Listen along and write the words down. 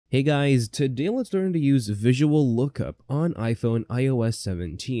Hey guys, today let's learn to use visual lookup on iPhone iOS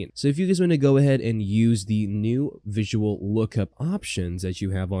 17. So if you guys want to go ahead and use the new visual lookup options that you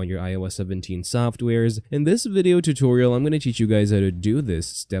have on your iOS 17 softwares, in this video tutorial I'm going to teach you guys how to do this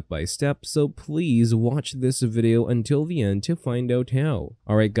step by step, so please watch this video until the end to find out how.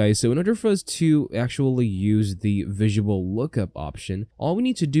 Alright guys, so in order for us to actually use the visual lookup option, all we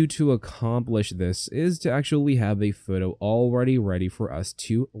need to do to accomplish this is to actually have a photo already ready for us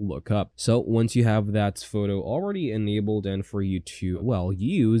to look up. So once you have that photo already enabled and for you to, well,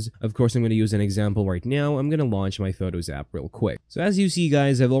 use, of course I'm going to use an example right now. I'm going to launch my Photos app real quick. So as you see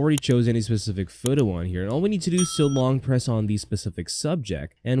guys, I've already chosen a specific photo on here, and all we need to do is to long press on the specific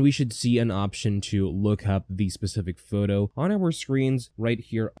subject, and we should see an option to look up the specific photo on our screens right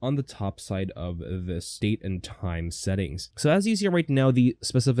here on the top side of this date and time settings. So as you see right now, the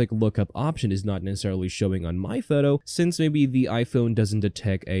specific lookup option is not necessarily showing on my photo, since maybe the iPhone doesn't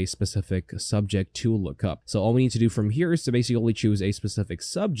detect a specific subject to look up. So all we need to do from here is to basically choose a specific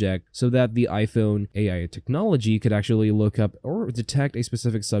subject so that the iPhone AI technology could actually look up or detect a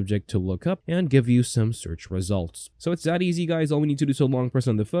specific subject to look up and give you some search results. So it's that easy guys. All we need to do is to long press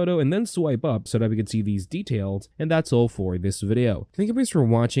on the photo and then swipe up so that we can see these details, and that's all for this video. Thank you guys for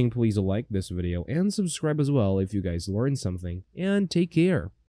watching. Please like this video and subscribe as well if you guys learned something, and take care.